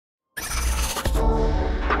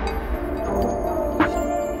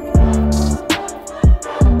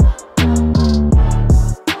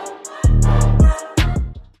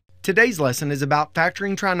Today's lesson is about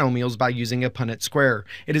factoring trinomials by using a Punnett Square.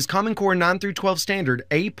 It is Common Core 9 through 12 Standard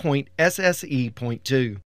A.SSE.2.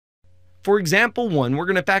 For example 1, we're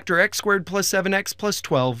going to factor x squared plus 7x plus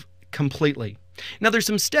 12 completely. Now there's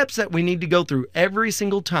some steps that we need to go through every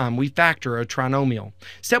single time we factor a trinomial.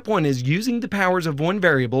 Step 1 is using the powers of one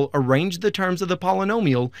variable, arrange the terms of the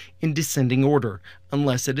polynomial in descending order,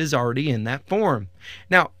 unless it is already in that form.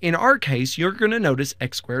 Now in our case, you're going to notice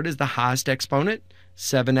x squared is the highest exponent,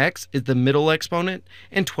 7x is the middle exponent,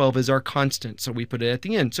 and 12 is our constant, so we put it at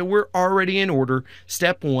the end. So we're already in order.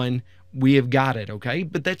 Step 1, we have got it, okay?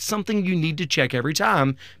 But that's something you need to check every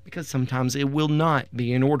time because sometimes it will not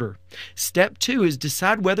be in order. Step 2 is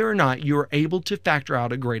decide whether or not you're able to factor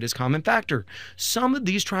out a greatest common factor. Some of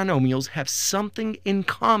these trinomials have something in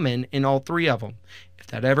common in all three of them. If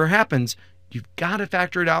that ever happens, you've got to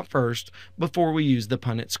factor it out first before we use the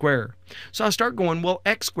Punnett Square. So I start going, well,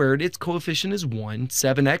 x squared, its coefficient is 1,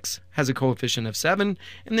 7x has a coefficient of 7,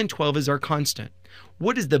 and then 12 is our constant.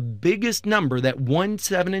 What is the biggest number that 1,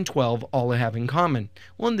 7, and 12 all have in common?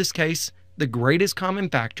 Well, in this case, the greatest common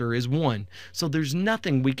factor is 1. So there's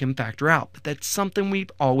nothing we can factor out, but that's something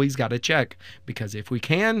we've always got to check, because if we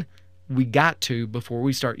can, we got to before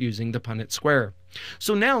we start using the Punnett Square.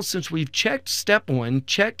 So now, since we've checked step 1,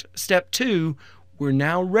 checked step 2, we're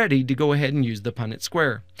now ready to go ahead and use the Punnett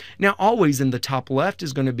Square. Now, always in the top left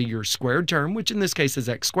is going to be your squared term, which in this case is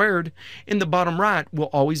x squared. In the bottom right will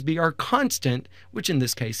always be our constant, which in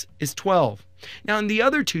this case is 12. Now, in the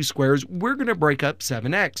other two squares, we're going to break up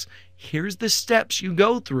 7x. Here's the steps you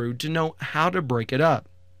go through to know how to break it up.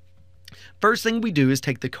 First thing we do is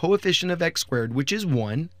take the coefficient of x squared, which is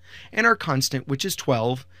 1, and our constant, which is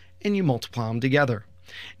 12, and you multiply them together.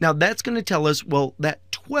 Now that's going to tell us, well, that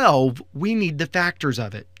 12, we need the factors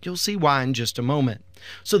of it. You'll see why in just a moment.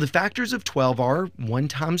 So the factors of 12 are 1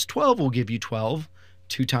 times 12 will give you 12,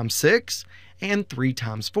 2 times 6, and 3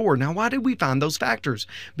 times 4. Now why did we find those factors?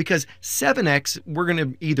 Because 7x, we're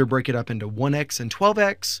going to either break it up into 1x and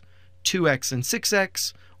 12x, 2x and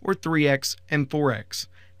 6x, or 3x and 4x.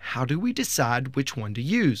 How do we decide which one to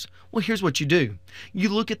use? Well, here's what you do. You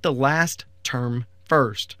look at the last term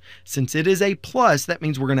first. Since it is a plus, that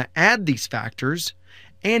means we're going to add these factors,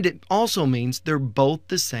 and it also means they're both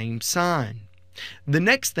the same sign. The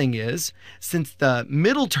next thing is, since the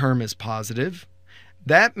middle term is positive,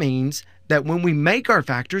 that means that when we make our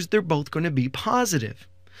factors, they're both going to be positive.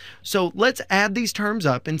 So let's add these terms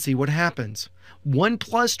up and see what happens. 1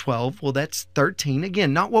 plus 12, well, that's 13.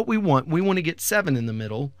 Again, not what we want. We want to get 7 in the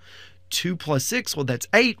middle. 2 plus 6, well, that's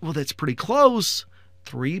 8. Well, that's pretty close.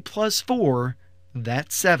 3 plus 4,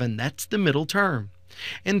 that's 7. That's the middle term.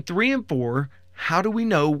 And 3 and 4, how do we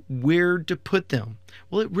know where to put them?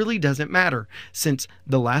 Well, it really doesn't matter. Since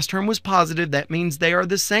the last term was positive, that means they are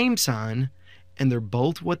the same sign, and they're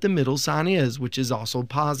both what the middle sign is, which is also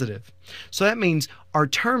positive. So that means our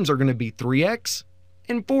terms are going to be 3x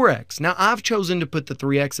and 4x. Now, I've chosen to put the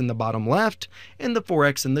 3x in the bottom left and the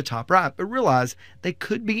 4x in the top right, but realize they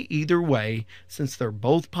could be either way. Since they're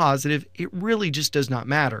both positive, it really just does not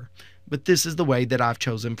matter. But this is the way that I've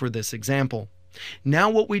chosen for this example. Now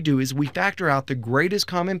what we do is we factor out the greatest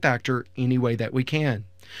common factor any way that we can.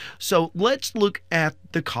 So let's look at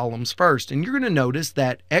the columns first, and you're going to notice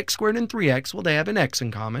that x squared and 3x, well, they have an x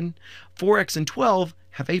in common. 4x and 12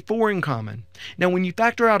 have a 4 in common. Now when you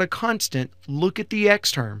factor out a constant, look at the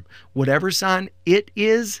x term. Whatever sign it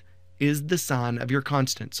is the sign of your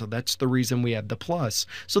constant. So that's the reason we have the plus.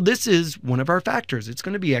 So this is one of our factors. It's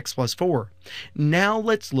going to be x plus 4. Now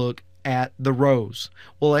let's look at the rows.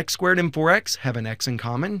 Well, x squared and 4x have an x in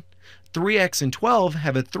common. 3x and 12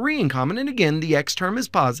 have a 3 in common, and again, the x term is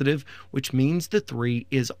positive, which means the 3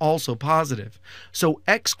 is also positive. So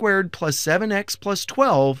x squared plus 7x plus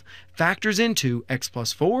 12 factors into x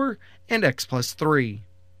plus 4 and x plus 3.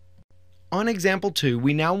 On example 2,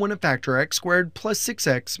 we now want to factor x squared plus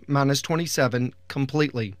 6x minus 27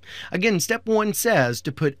 completely. Again, step 1 says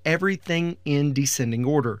to put everything in descending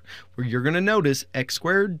order, where you're going to notice x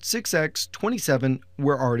squared, 6x, 27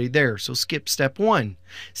 were already there, so skip step 1.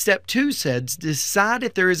 Step 2 says decide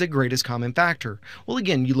if there is a greatest common factor. Well,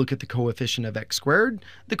 again, you look at the coefficient of x squared,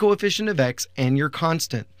 the coefficient of x, and your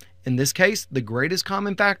constant. In this case, the greatest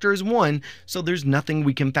common factor is 1, so there's nothing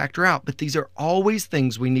we can factor out, but these are always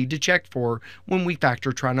things we need to check for when we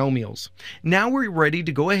factor trinomials. Now we're ready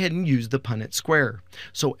to go ahead and use the Punnett Square.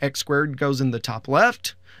 So x squared goes in the top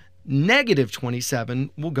left, negative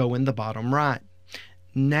 27 will go in the bottom right.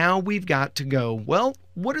 Now we've got to go, well,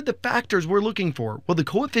 what are the factors we're looking for? Well, the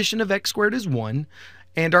coefficient of x squared is 1,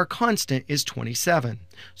 and our constant is 27.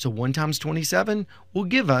 So 1 times 27 will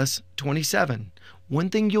give us 27. One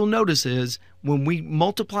thing you'll notice is when we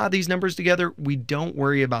multiply these numbers together, we don't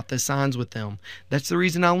worry about the signs with them. That's the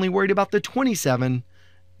reason I only worried about the 27,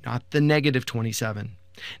 not the negative 27.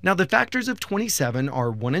 Now the factors of 27 are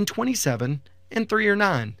 1 and 27 and 3 or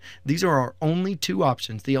 9. These are our only two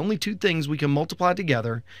options, the only two things we can multiply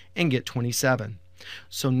together and get 27.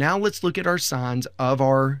 So now let's look at our signs of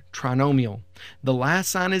our trinomial. The last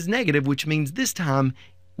sign is negative, which means this time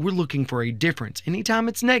we're looking for a difference. Anytime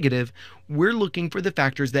it's negative, we're looking for the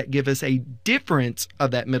factors that give us a difference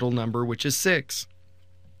of that middle number, which is 6.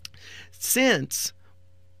 Since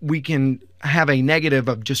we can have a negative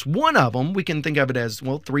of just one of them, we can think of it as,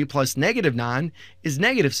 well, 3 plus negative 9 is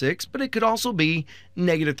negative 6, but it could also be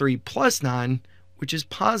negative 3 plus 9, which is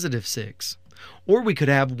positive 6. Or we could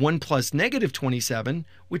have 1 plus negative 27,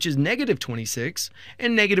 which is negative 26,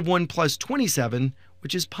 and negative 1 plus 27,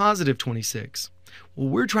 which is positive 26. Well,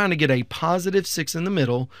 we're trying to get a positive 6 in the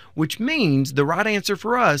middle, which means the right answer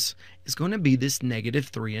for us is going to be this negative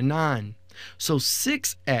 3 and 9. So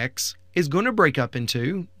 6x is going to break up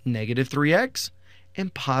into negative 3x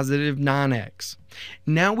and positive 9x.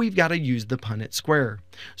 Now we've got to use the Punnett Square.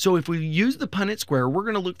 So if we use the Punnett Square, we're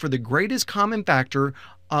going to look for the greatest common factor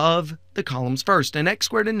of the columns first. And x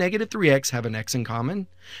squared and negative 3x have an x in common.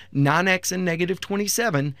 9x and negative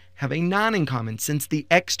 27 have a 9 in common. Since the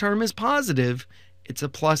x term is positive, it's a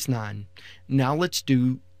plus 9. Now let's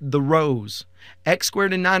do the rows. X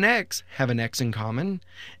squared and 9x have an x in common.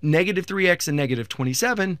 Negative 3x and negative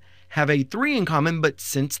 27 have a 3 in common, but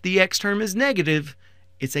since the x term is negative,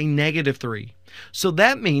 it's a negative 3. So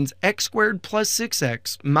that means x squared plus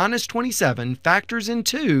 6x minus 27 factors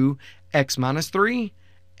into x minus 3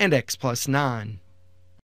 and x plus 9.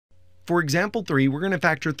 For example 3, we're going to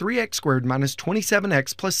factor 3x squared minus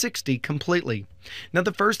 27x plus 60 completely. Now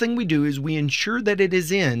the first thing we do is we ensure that it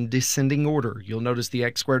is in descending order. You'll notice the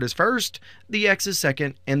x squared is first, the x is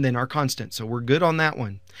second, and then our constant. So we're good on that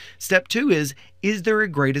one. Step 2 is there a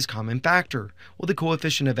greatest common factor? Well, the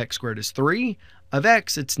coefficient of x squared is 3. Of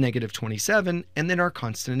x, it's negative 27, and then our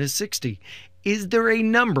constant is 60. Is there a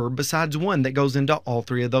number besides 1 that goes into all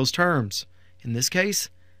three of those terms? In this case,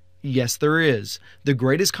 yes, there is. The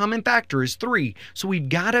greatest common factor is 3, so we've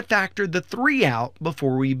got to factor the 3 out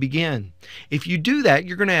before we begin. If you do that,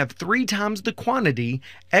 you're going to have 3 times the quantity,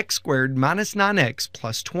 x squared minus 9x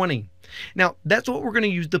plus 20. Now, that's what we're going to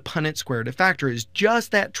use the Punnett Square to factor, is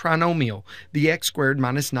just that trinomial, the x squared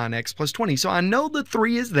minus 9x plus 20. So I know the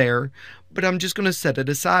 3 is there, but I'm just going to set it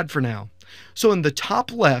aside for now. So in the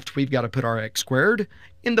top left, we've got to put our x squared.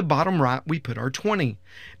 In the bottom right, we put our 20.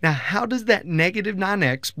 Now, how does that negative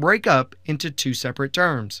 9x break up into 2 separate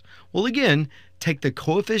terms? Well, again, take the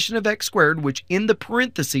coefficient of x squared, which in the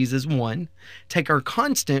parentheses is 1, take our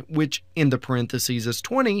constant, which in the parentheses is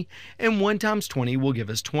 20, and 1 times 20 will give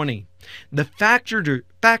us 20. The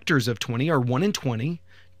factors of 20 are 1 and 20,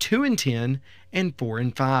 2 and 10, and 4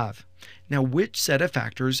 and 5. Now, which set of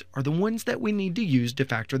factors are the ones that we need to use to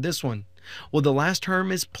factor this one? Well, the last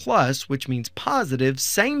term is plus, which means positive,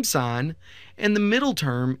 same sign, and the middle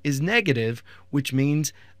term is negative, which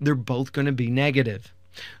means they're both going to be negative.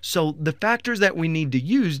 So the factors that we need to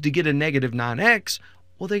use to get a negative 9x,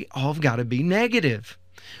 well, they all got to be negative.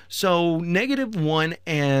 So negative 1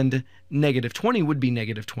 and negative 20 would be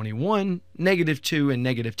negative 21. Negative 2 and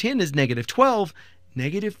negative 10 is negative 12.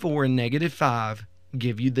 Negative 4 and negative 5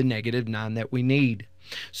 give you the negative 9 that we need.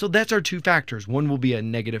 So that's our 2 factors. One will be a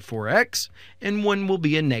negative 4x and one will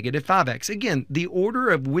be a negative 5x. Again, the order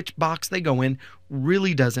of which box they go in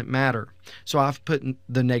really doesn't matter. So I've put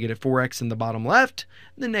the negative 4x in the bottom left,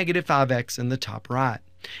 the negative 5x in the top right.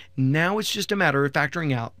 Now it's just a matter of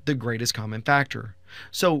factoring out the greatest common factor.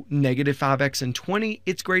 So negative 5x and 20,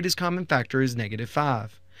 its greatest common factor is negative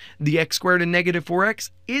 5. The x squared and negative 4x,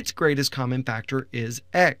 its greatest common factor is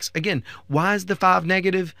x. Again, why is the 5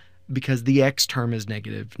 negative? Because the x term is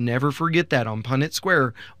negative. Never forget that on Punnett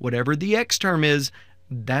Square. Whatever the x term is,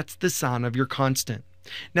 that's the sign of your constant.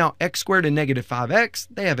 Now, x squared and negative 5x,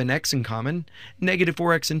 they have an x in common. Negative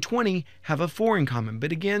 4x and 20 have a 4 in common.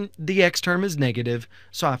 But again, the x term is negative,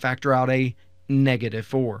 so I factor out a negative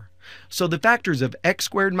 4. So the factors of x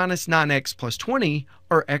squared minus 9x plus 20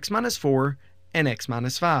 are x minus 4 and x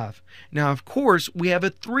minus 5. Now, of course, we have a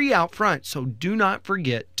 3 out front, so do not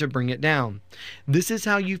forget to bring it down. This is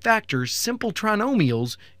how you factor simple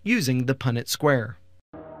trinomials using the Punnett Square.